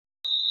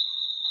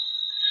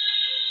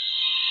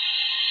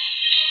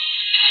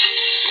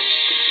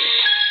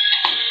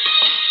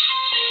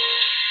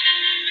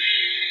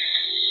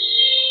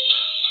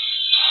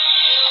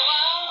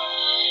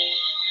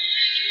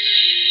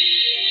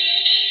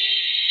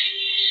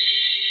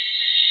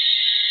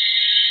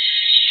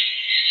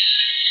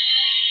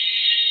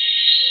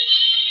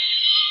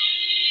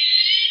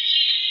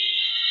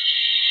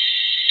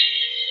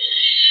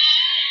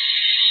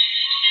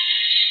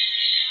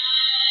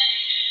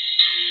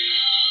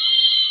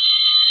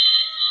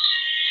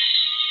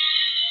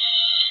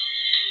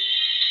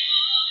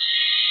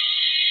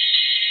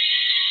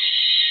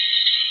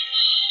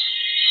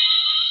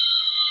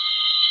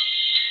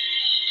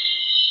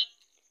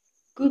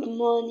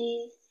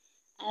morning.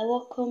 I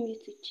welcome you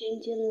to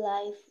Changing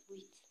Life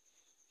with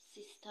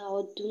Sister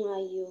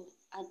Odunayo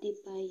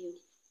Adebayo.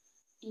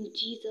 In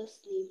Jesus'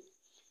 name,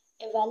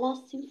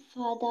 everlasting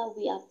Father,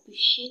 we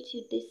appreciate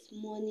you this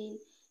morning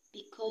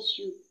because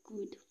you're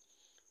good.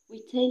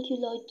 We thank you,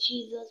 Lord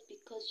Jesus,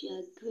 because you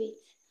are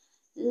great.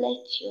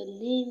 Let your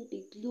name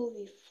be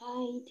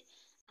glorified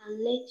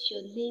and let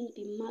your name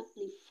be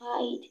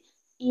magnified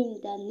in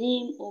the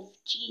name of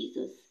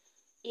Jesus.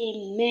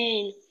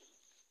 Amen.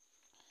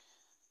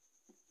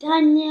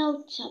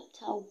 Daniel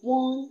chapter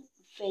 1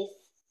 verse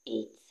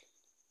 8.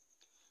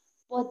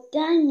 But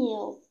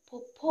Daniel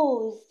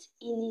purposed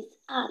in his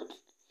heart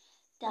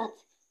that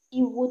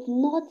he would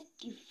not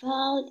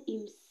defile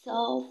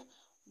himself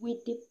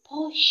with the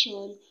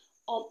portion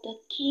of the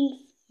king's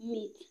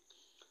meat,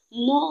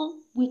 nor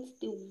with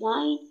the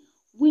wine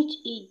which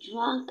he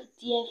drank.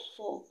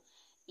 Therefore,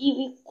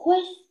 he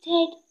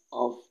requested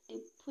of the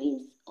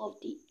prince of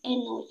the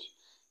eunuchs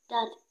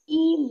that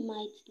he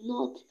might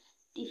not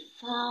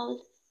defile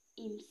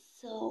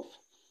himself.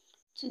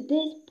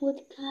 Today's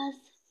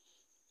podcast,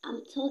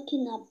 I'm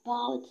talking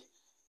about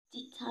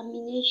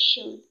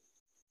determination.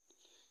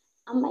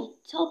 And my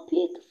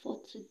topic for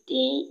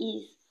today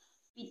is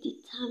be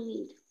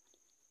determined.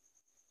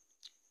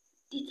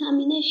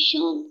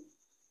 Determination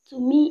to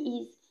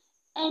me is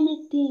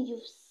anything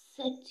you've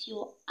set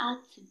your heart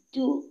to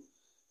do,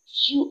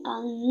 you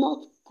are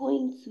not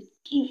going to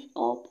give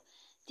up.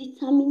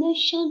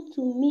 Determination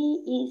to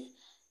me is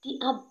the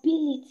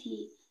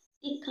ability,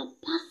 the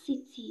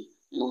capacity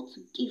not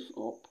to give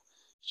up.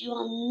 You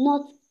are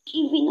not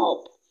giving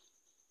up.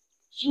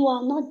 You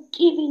are not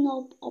giving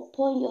up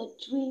upon your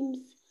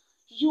dreams.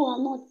 You are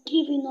not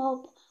giving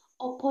up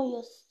upon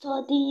your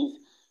studies.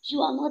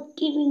 You are not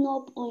giving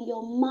up on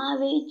your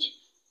marriage.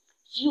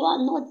 You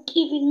are not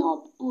giving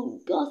up on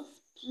God's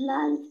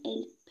plans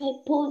and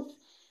purpose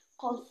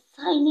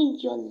concerning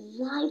your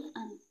life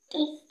and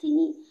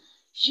destiny.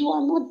 You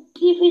are not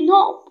giving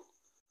up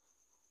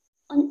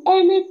on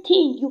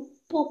anything you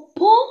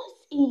purpose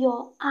in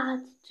your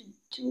heart to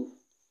do.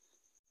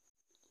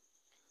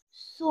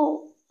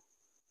 So,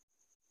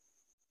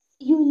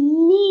 you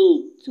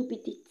need to be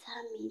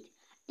determined.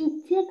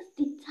 It takes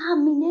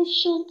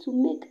determination to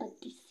make a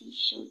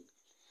decision.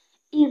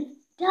 If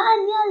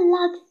Daniel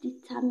lacks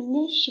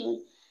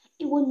determination,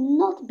 he will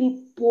not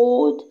be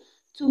bold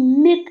to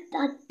make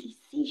that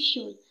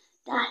decision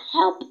that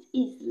helped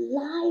his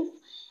life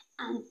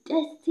and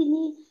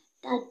destiny,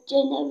 that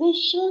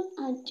generation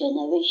and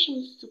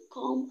generations to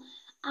come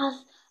are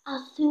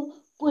still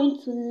going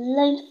to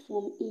learn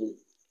from him.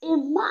 A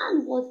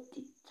man was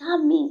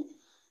determined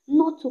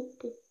not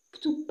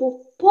to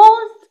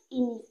propose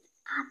in his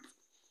heart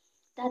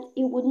that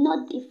he would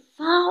not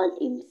defile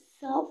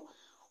himself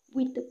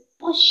with the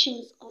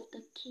portions of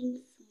the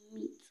king's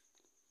meat.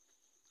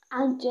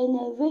 And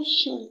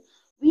generation,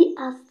 we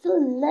are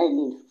still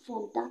learning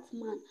from that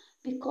man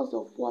because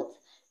of what?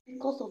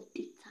 Because of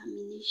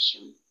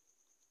determination.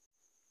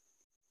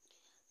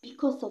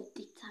 Because of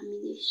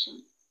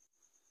determination.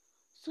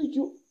 So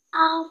you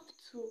have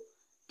to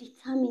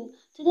determine.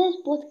 Today's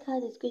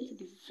podcast is going to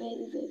be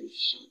very, very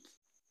short.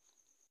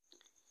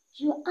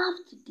 You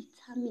have to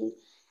determine,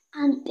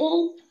 and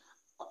then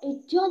a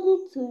journey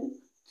to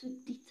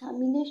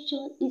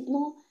determination is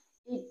not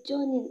a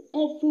journey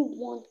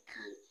everyone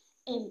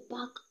can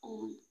embark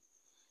on.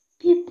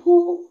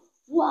 People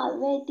who are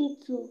ready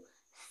to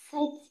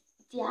set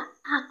their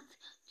act,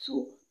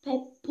 to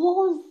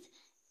purpose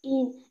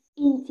in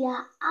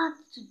their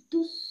act to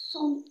do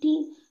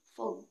something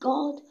for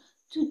God,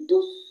 to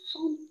do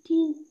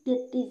something they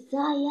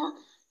desire,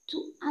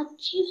 to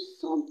achieve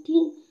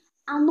something,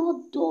 are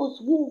not those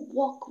who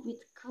walk with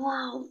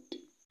crowd,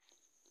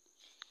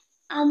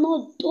 are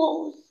not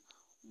those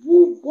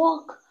who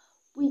walk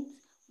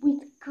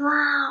with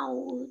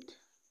crowd,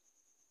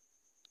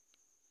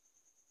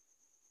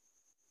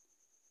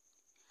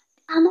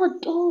 are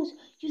not those.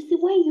 You see,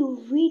 when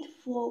you read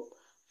from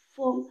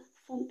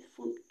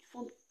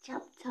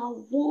chapter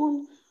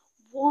 1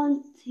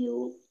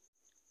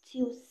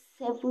 till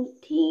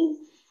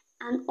 17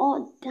 and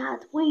all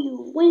that, when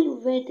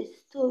you read the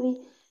story,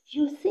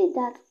 you see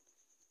that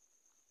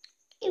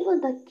even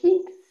the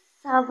king's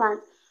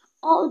servants,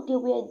 all they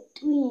were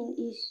doing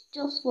is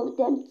just for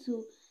them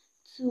to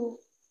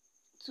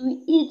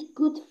eat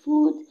good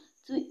food,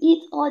 to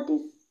eat all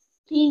this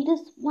thing,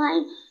 this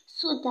wine,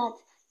 so that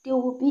they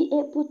will be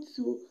able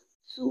to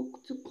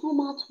come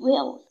out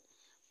well.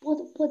 But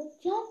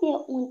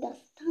Daniel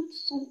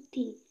understands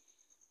something.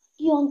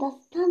 He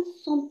understands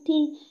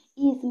something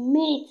his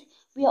mates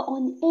were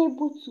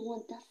unable to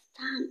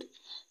understand,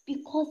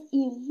 because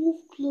he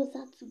moved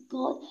closer to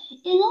God.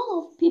 A lot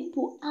of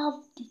people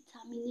have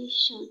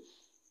determination,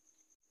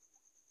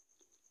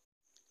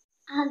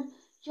 and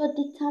your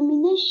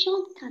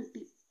determination can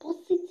be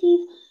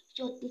positive,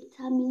 your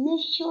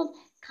determination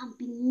can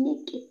be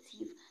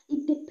negative.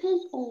 It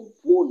depends on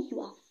who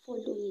you are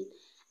following.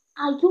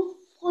 Are you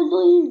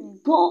following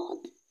God?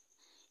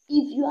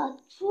 If you are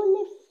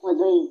truly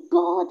following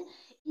God,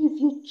 if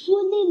you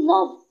truly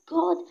love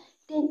God,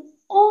 then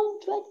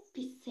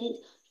 100%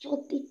 your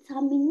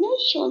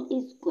determination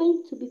is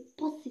going to be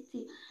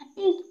positive.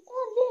 It's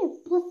only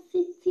a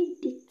positive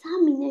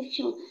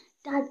determination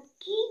that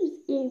gives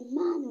a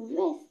man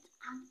rest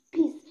and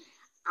peace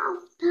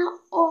after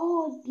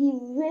all the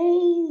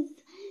race,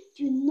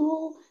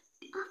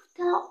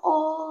 after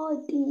all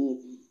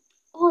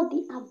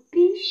the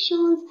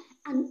ambitions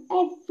and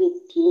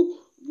everything.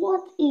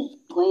 What is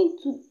going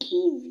to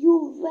give you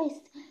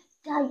rest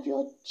that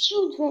your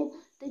children,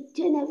 the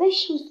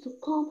generations to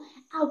come,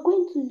 are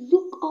going to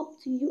look up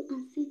to you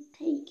and say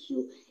thank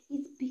you?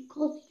 It's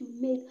because you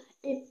made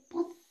a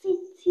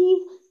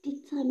positive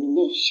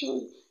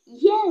determination.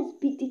 Yes,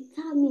 be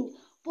determined,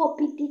 but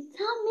be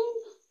determined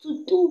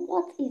to do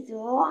what is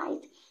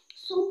right.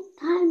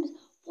 Sometimes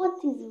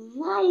what is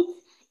right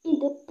in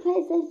the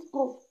presence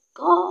of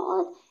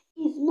God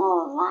is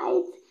not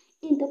right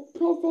in the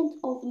presence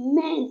of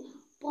men.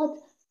 But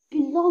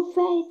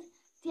beloved,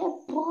 dear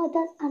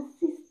brothers and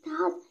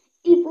sisters,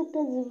 if it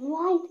is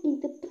right in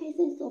the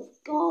presence of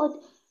God,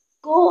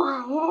 go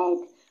ahead,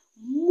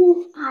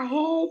 move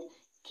ahead,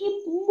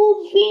 keep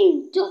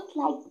moving, just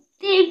like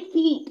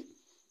David.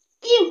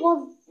 He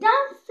was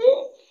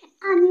dancing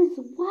and his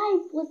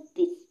wife was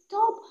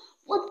disturbed.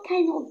 What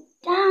kind of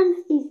dance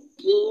is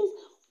this?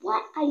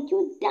 Why are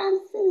you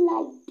dancing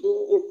like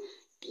this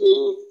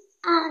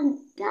and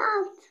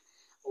that?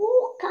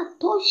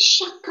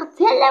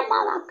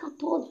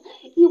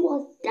 He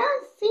was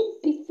dancing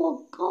before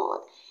God,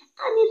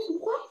 and his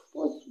wife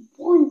was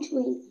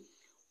wondering,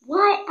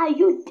 why are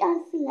you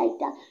dancing like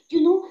that?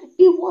 It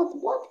was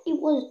what he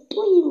was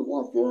doing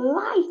was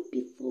right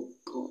before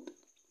God,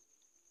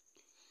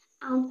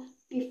 and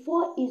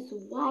before his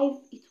wife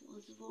it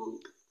was wrong,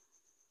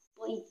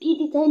 but he did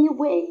it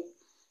anyway.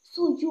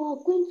 So you are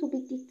going to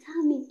be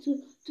determined to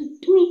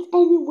do it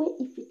anyway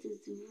if it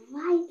is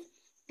right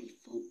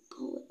before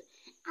God.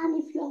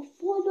 And if you are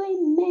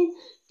following men,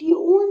 the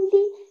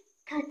only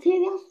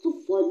criteria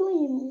to follow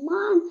a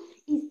man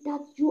is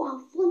that you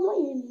are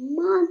following a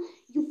man.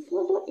 You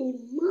follow a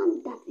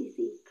man that is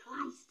in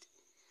Christ.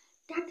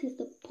 That is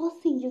the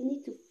person you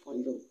need to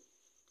follow.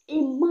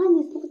 A man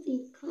is not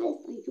in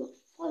Christ and you are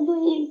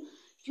following him.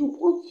 You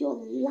want your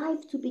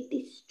life to be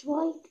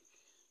destroyed.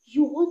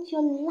 You want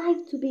your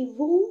life to be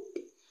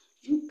ruined.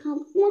 You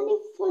can only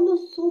follow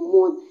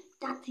someone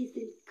that is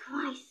in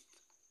Christ.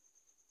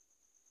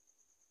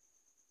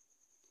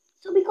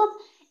 So because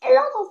a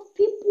lot of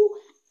people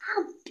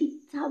have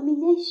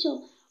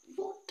determination,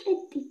 rocket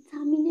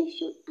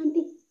determination, and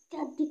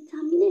their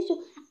determination,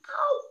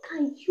 how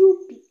can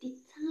you be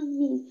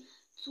determined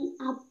to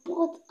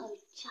abort a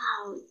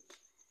child?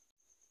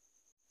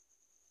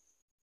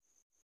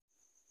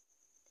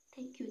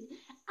 Thank you.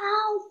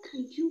 How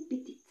can you be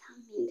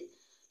determined?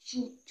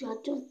 You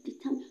are just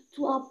determined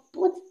to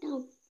abort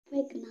that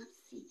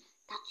pregnancy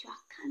that you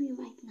are carrying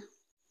right now.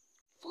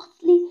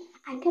 Firstly,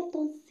 I kept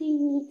on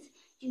saying it,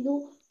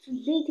 to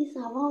ladies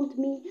around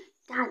me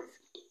that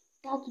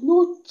no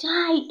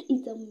child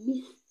is a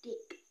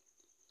mistake.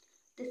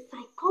 The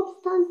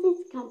circumstances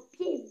can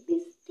be a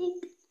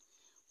mistake,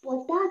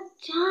 but that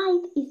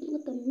child is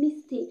not a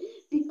mistake,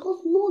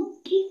 because no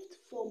gift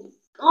from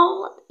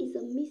God is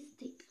a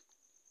mistake.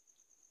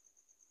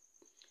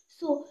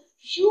 So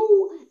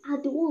you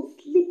are the one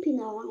sleeping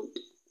around,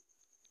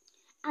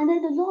 and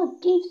then the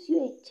Lord gives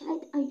you a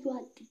child, and you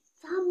are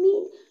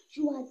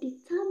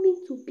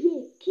determined to be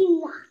a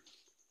killer,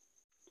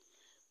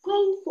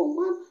 going from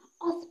one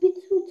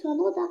hospital to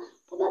another.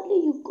 Probably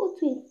you go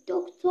to a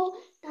doctor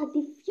that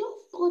the fear of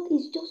God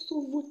is just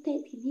so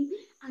rooted in him,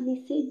 and he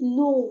said,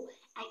 no,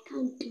 I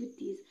can't do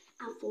this.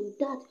 And from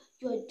that,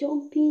 you are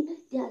jumping.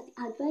 They are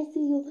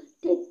advising you,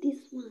 take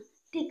this one,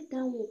 take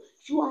that one.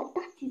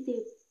 That is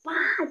a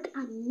bad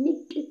and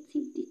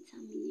negative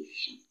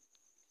determination.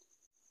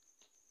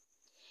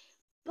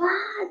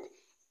 Bad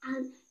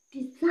and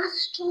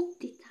disastrous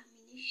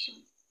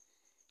determination.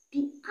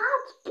 The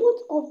output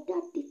of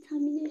that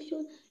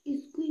determination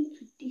is going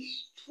to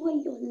destroy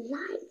your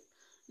life.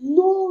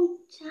 No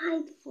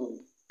child from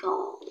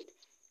God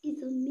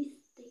is a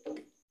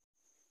mistake.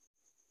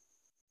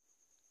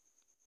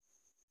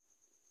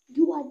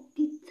 You are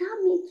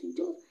determined to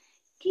just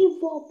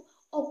give up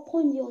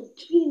upon your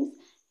dreams.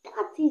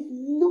 That is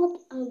not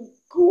a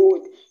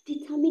good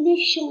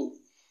determination.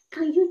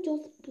 Can you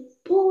just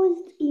propose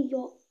in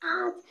your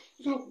heart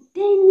like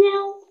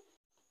Daniel?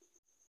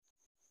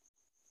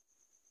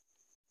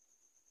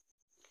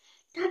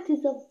 That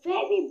is a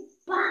very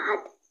bad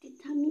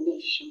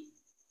determination.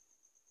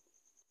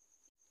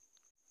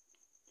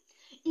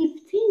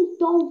 If things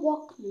don't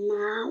work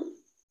now,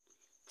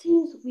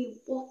 things will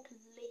work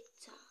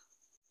later.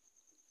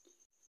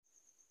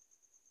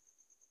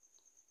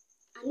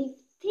 And if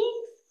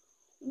things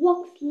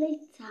work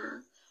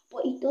later,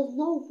 but it does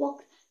not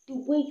work the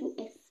way you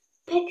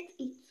expect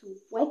it to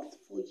work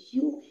for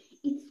you,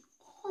 it's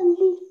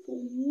calling for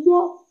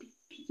more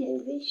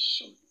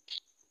preparation.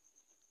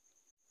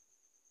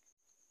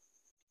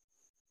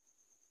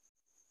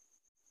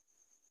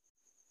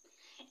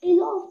 A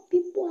lot of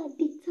people are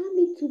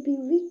determined to be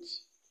rich,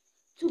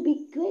 to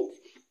be great.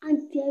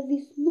 And there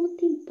is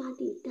nothing bad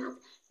in that,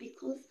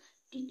 because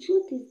the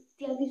truth is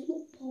there is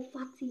no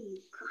poverty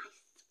in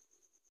Christ.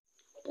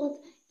 But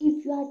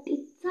if you are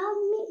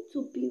determined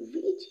to be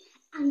rich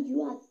and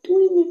you are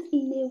doing it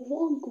in a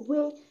wrong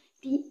way,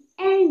 the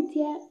end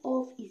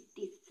thereof is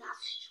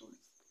disastrous.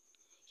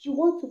 You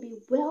want to be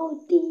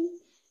wealthy,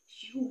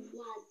 you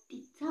are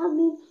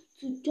determined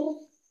to just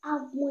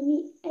have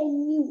money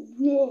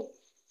anywhere.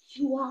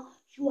 You are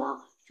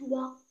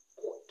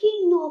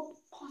cooking up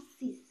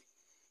causes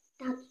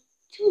that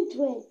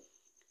children,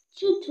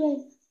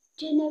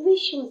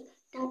 generations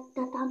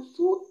that are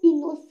so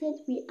innocent,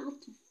 we have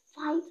to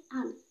fight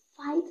and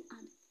fight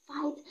and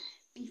fight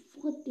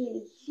before they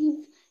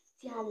live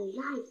their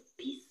life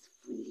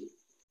peacefully.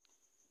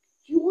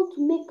 You want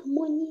to make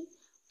money,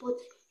 but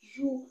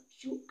you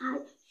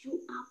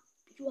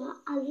are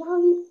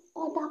allowing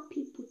other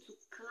people to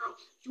cry.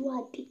 You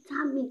are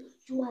determined,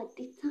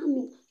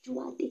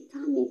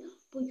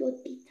 but your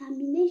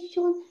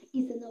determination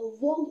is in a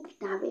wrong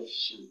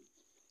direction.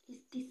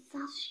 It's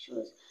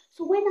disastrous.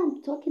 So when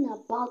I'm talking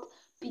about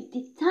be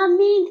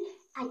determined,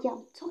 I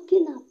am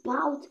talking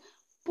about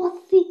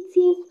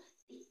positive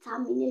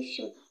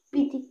determination.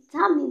 Be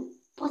determined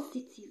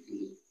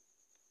positively.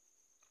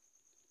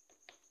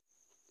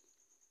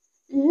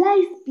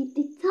 Let's be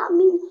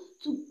determined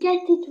to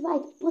get it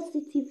right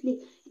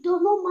positively. It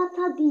does not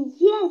matter the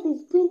years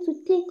it's going to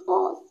take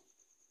us,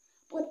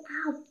 but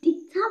I am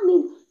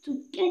determined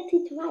to get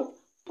it right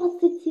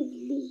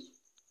positively.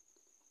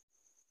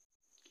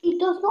 It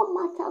does not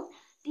matter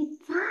the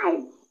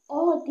time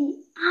or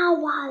the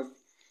hours.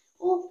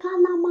 Oh,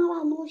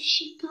 kalamara no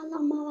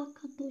shikalamara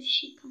kato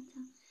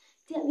shikata.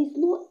 There is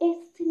no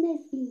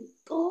hastiness in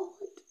God.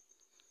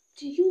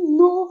 Do you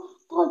know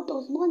God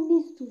does not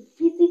need to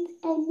visit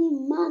any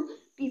man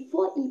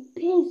before he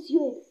pays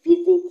you a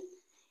visit?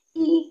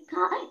 He's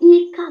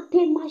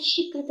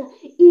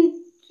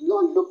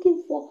not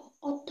looking for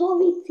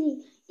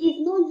authority.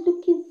 He's not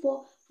looking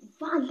for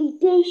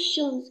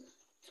validations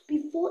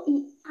before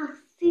he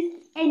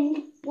assists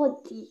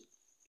anybody.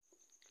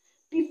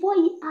 Before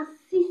he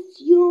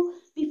assists you,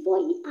 before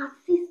he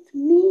assists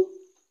me.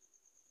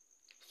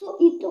 So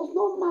it does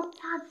not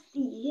matter the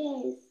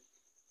years.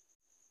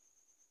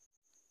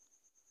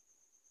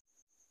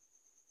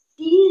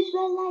 The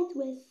Israelites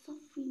were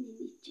suffering in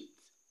Egypt.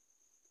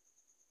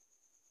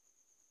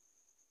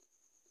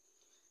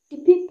 The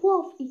people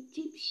of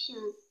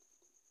Egyptians,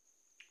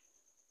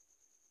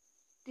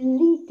 the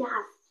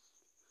leaders,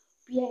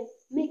 were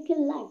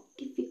making life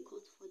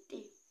difficult for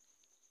them.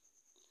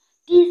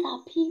 These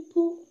are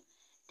people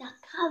that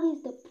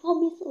carries the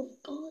promise of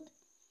God.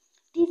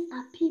 These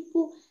are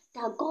people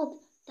that God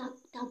has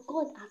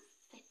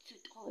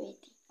settled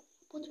already.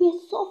 But we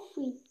are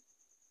suffering.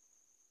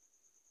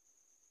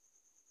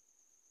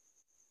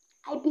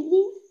 I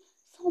believe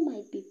some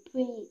might be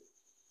praying.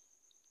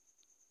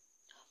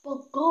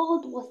 But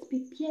God was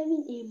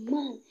preparing a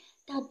man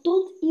that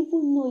don't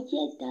even know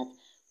yet that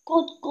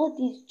God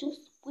is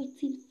just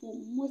waiting for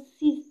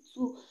Moses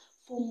to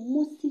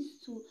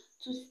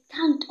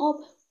stand up.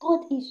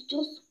 God is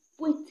just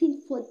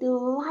waiting for the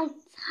right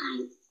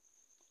time.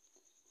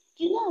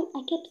 You know,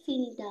 I kept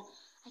saying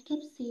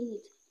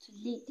it to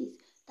ladies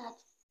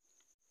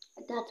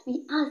that we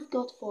ask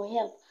God for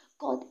help.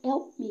 God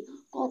help me.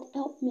 God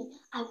help me.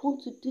 I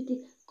want to do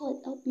this.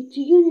 God help me.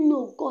 Do you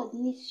know God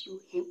needs your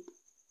help?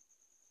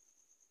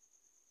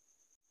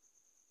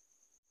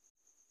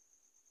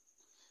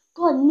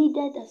 God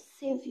needed a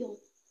Savior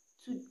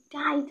to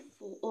die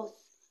for us,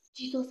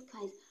 Jesus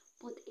Christ.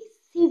 But a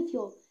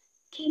Savior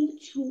came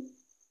through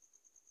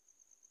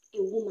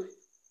a woman.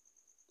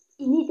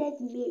 He needed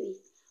Mary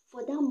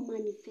for that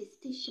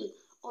manifestation.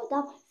 Or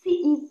that,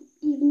 see, if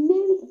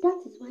Mary,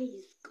 that is why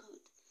he's God.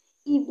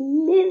 If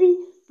Mary,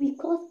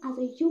 because as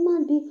a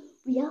human being,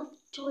 we have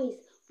choice,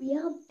 we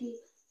have the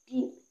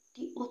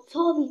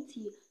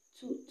authority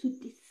to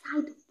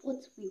decide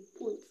what we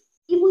want.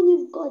 Even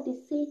if God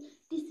is saying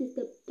this is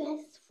the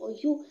best for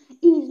you,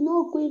 He is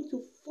not going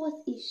to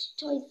force His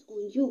choice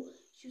on you.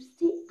 You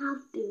still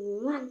have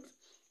the right.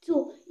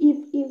 So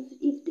if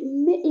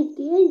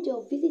the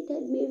angel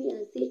visited Mary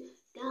and said,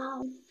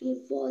 "Thou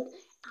favored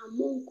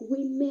among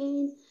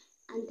women,"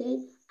 and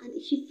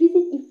he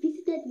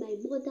visited my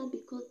mother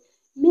because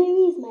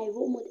Mary is my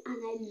role model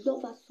and I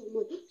love her so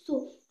much.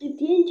 So if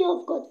the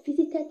angel of God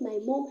visited my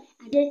mom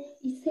and then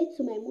he said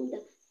to my mom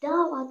that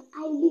thou art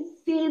highly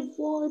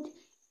favored,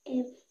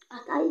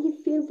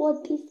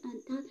 this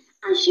and that,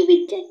 and she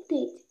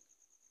rejected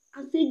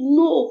and said,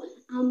 "No,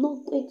 I'm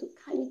not going to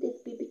carry this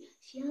baby."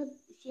 She has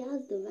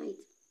the right.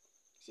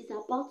 She's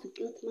about to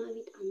get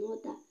married and all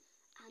that,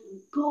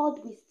 and God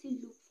will still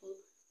look for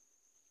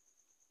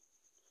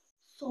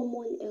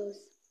someone else.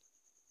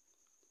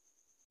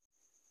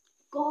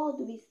 God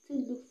will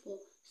still look for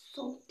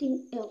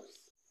something else.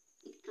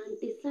 It can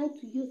decide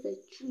to use a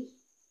tree.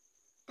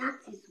 That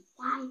is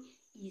why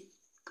He's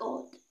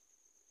God.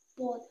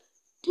 But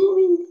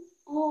during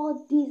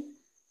all these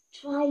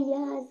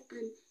trials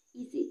and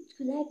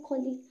should I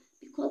call it,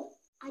 because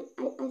I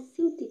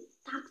feel the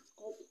tax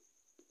of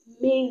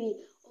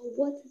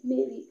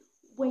Mary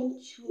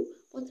went through,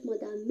 what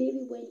Mother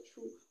Mary went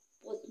through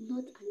was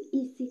not an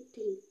easy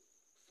thing.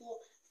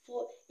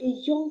 For a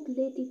young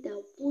lady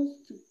that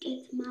wants to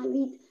get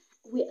married,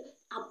 we're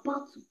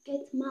about to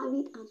get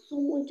married, and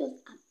someone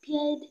just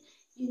appeared,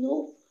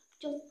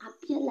 just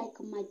appeared like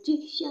a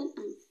magician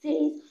and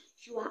says,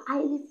 you are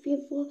highly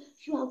favored,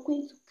 you are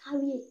going to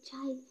carry a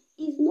child.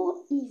 It's not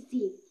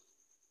easy.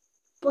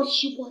 But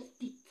she was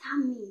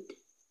determined.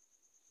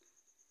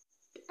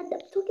 And I'm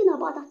talking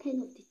about that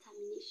kind of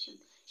determination.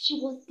 She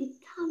was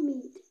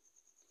determined.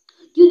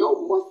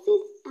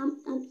 Moses,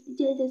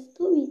 there's a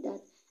story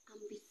that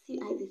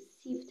I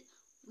received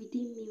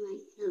within me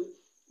right now,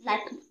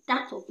 like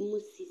that of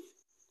Moses.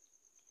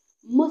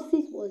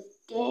 Moses was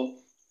there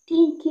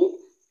thinking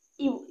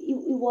he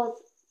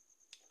was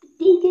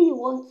thinking he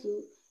wants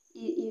to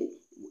he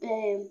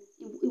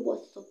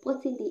was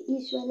supporting the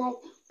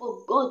Israelites, but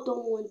God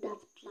don't want that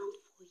plan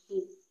for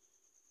him.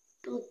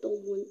 God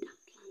don't want that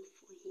plan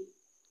for him.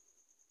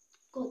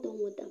 God don't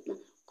want that plan.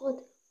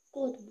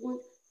 God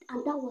wants,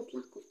 and that was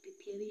lack of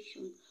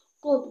preparation.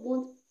 God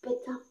wants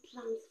better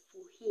plans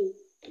for him.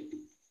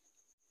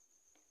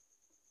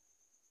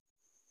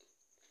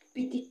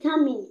 Be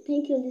determined.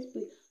 Thank you, Holy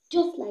Spirit.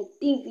 Just like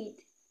David,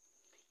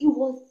 he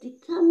was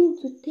determined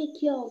to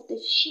take care of the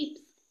sheep.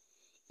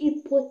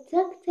 He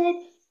protected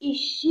his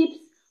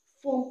sheep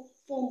from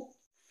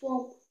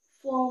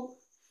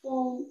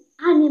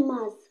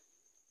animals.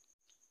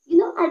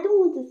 I don't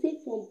want to say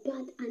from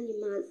bad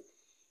animals,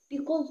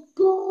 because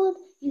God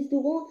is the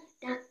one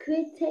that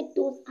created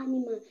those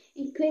animals.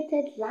 He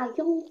created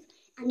lions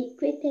and he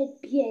created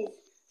bears.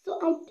 So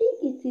I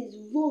think it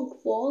is wrong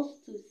for us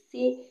to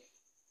say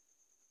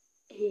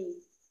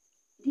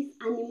this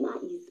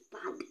animal is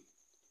bad,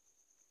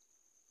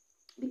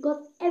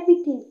 because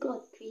everything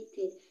God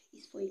created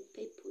is for a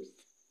purpose.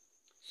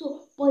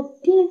 So,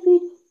 but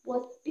David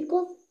was,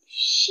 because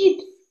sheep,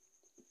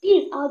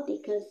 this is how they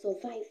can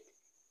survive.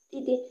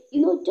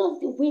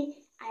 Just the way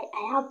I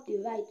have the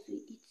right to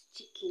eat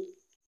chicken.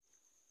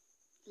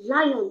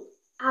 Lion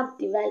have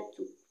the right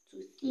to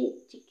see a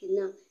chicken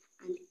now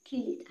and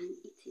kill it and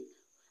eat it.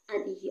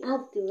 And he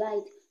have the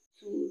right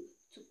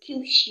to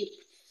kill sheep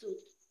too.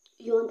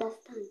 You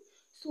understand?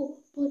 So,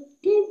 but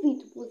David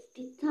was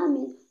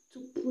determined to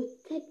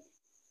protect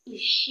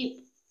his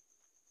sheep.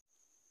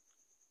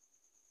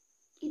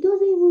 He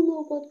doesn't even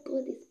know what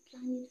God is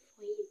planning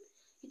for him.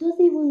 He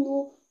doesn't even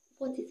know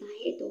what is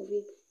ahead of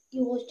him. He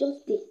was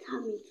just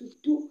determined to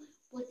do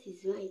what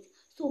is right.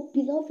 So,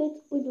 beloved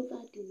all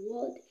over the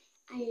world,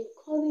 I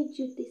encourage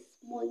you this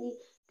morning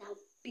that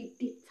be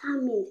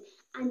determined.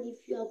 And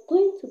if you are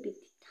going to be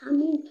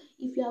determined,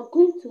 if you are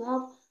going to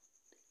have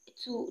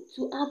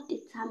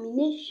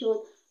determination,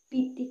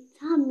 be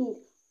determined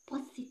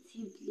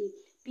positively.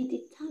 Be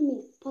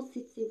determined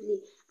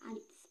positively and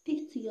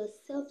speak to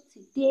yourself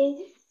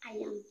today. I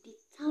am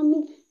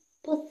determined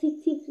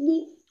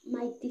positively.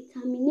 My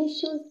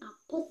determinations are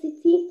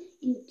positive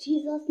in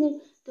Jesus' name.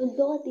 The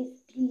Lord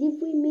is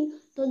delivering me.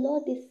 The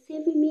Lord is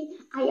saving me.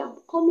 I am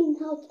coming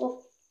out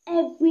of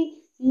every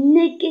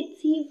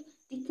negative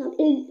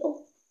determination.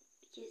 Oh,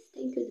 yes,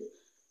 thank you.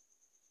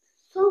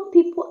 Some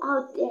people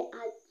out there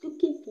are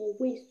looking for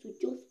ways to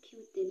just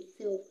kill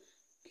themselves.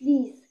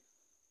 Please,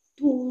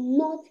 do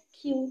not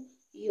kill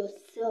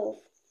yourself.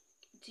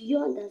 Do you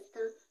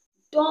understand?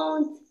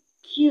 Don't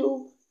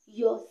kill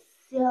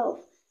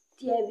yourself.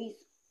 There is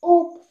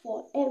hope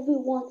for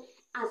everyone.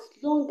 As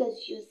long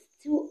as you're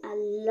still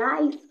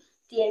alive,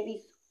 there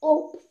is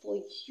hope for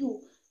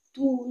you.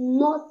 Do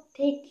not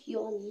take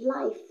your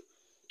life.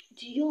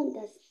 Do you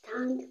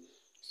understand?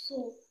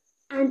 So,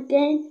 and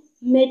then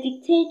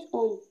meditate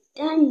on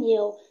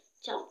Daniel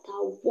chapter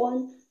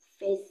 1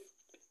 verse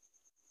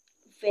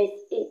 8.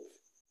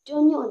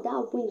 Journey on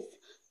that wings.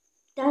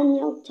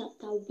 Daniel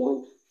chapter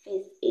 1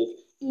 verse 8.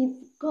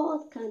 If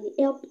God can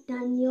help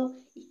Daniel,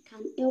 it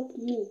can help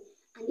me.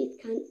 And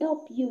it can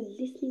help you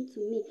listening to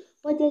me.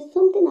 But there's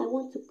something I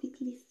want to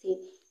quickly say,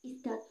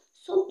 is that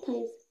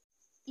sometimes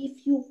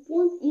if you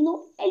want,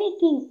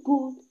 anything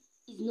good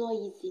is not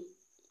easy.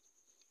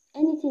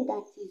 Anything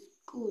that is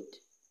good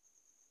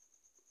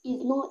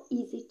is not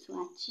easy to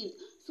achieve.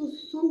 So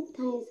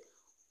sometimes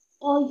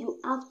all you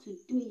have to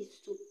do is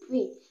to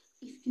pray.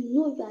 If you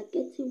know you are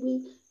getting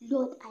weak,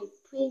 Lord, I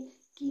pray,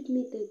 give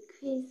me the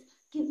grace,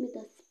 give me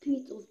the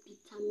spirit of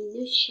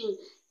determination,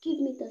 give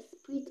me the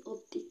spirit of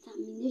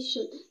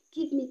determination,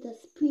 give me the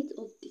spirit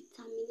of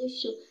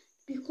determination.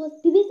 Because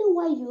the reason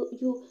why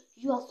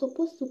you are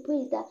supposed to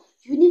pray is that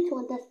you need to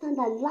understand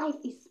that life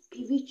is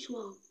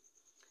spiritual.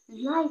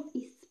 Life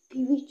is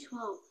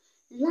spiritual.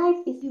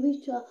 Life is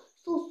spiritual.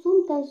 So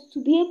sometimes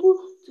to be able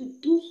to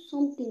do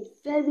something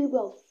very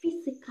well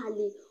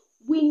physically,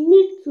 we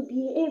need to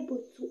be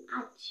able to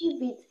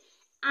achieve it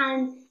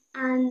and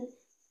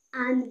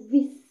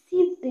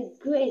receive the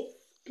grace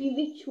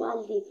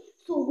spiritually.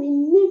 So we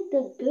need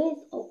the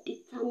grace of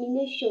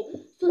determination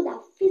so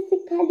that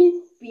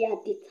physically we are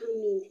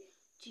determined.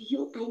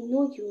 I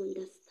know you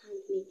understand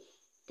me.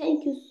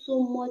 Thank you so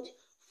much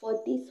for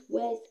these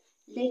words.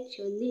 Let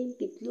your name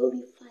be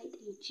glorified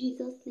in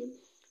Jesus' name.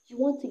 You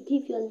want to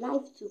give your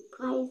life to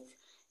Christ.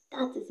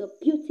 That is a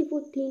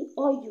beautiful thing.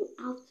 All you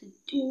have to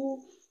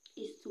do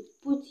is to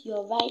put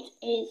your right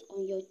hands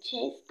on your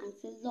chest and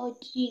say, Lord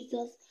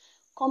Jesus,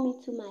 come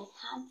into my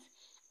heart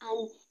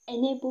and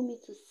enable me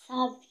to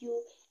serve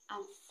you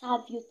and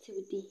serve you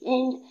till the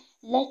end.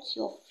 Let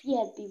your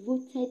fear be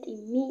rooted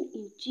in me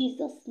in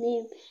Jesus'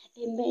 name.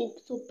 Amen.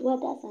 So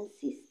brothers and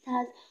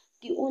sisters,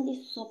 the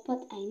only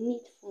support I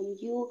need from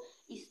you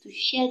is to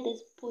share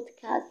this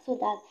podcast so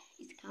that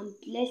it can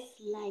bless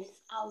lives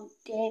out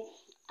there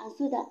and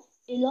so that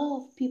a lot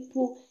of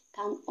people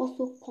can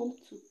also come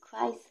to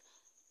Christ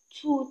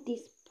through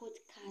this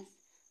podcast.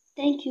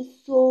 Thank you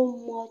so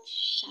much.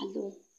 Shalom.